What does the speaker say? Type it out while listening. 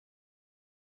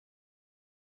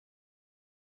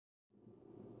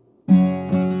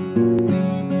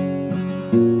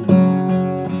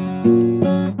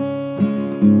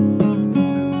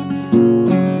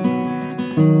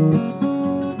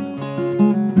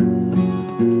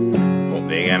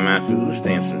my food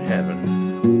stamps in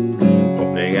heaven.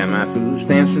 Hope they got my food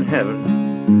stamps in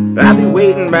heaven. But I'll be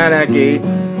waiting by that gate,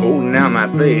 holding out my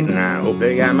plate, and I hope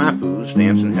they got my food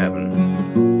stamps in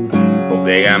heaven. Hope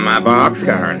they got my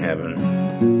boxcar in heaven.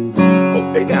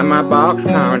 Hope they got my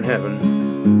boxcar in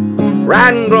heaven.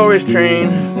 Riding glorious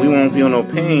train, we won't feel no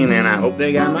pain, and I hope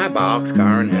they got my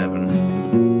boxcar in heaven.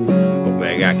 Hope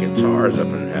they got guitars up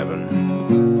in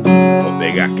heaven. Hope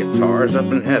they got guitars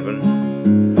up in heaven.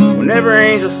 Whenever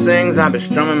angel sings, I'll be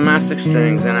strumming my 6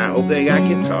 strings, and I hope they got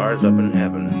guitars up in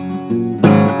heaven.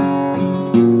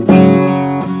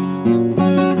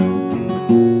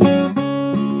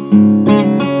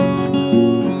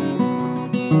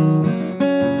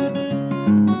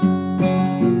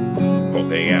 Hope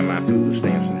they got my food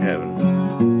stamps in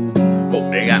heaven.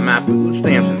 Hope they got my food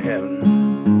stamps in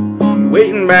heaven.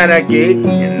 Waiting by that gate, you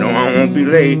know I won't be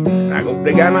late. I hope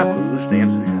they got my food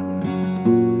stamps in heaven.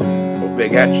 Hope they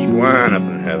got cheap wine up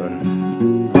in heaven.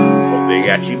 Hope they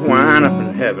got cheap wine up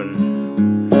in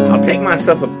heaven. I'll take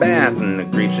myself a bath in the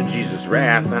grapes of Jesus'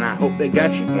 wrath, and I hope they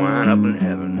got cheap wine up in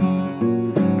heaven.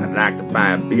 I'd like to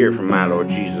buy a beer from my Lord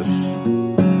Jesus.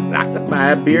 I'd like to buy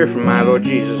a beer from my Lord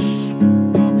Jesus.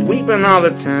 He's weeping all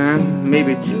the time,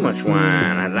 maybe too much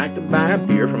wine. I'd like to buy a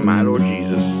beer from my Lord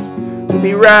Jesus. We'll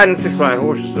be riding 6 white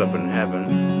horses up in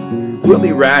heaven. We'll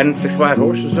be riding 6 white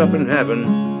horses up in heaven.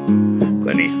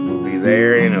 Clint Eastwood will be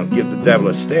there, and he'll give the devil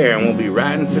a stare, and we'll be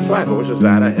riding 6 white horses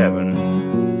out of heaven.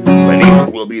 Clint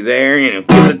Eastwood will be there, and he'll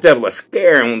give the devil a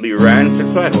scare, and we'll be riding 6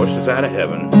 white horses out of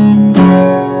heaven.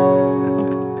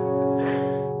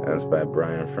 That's by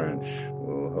Brian French.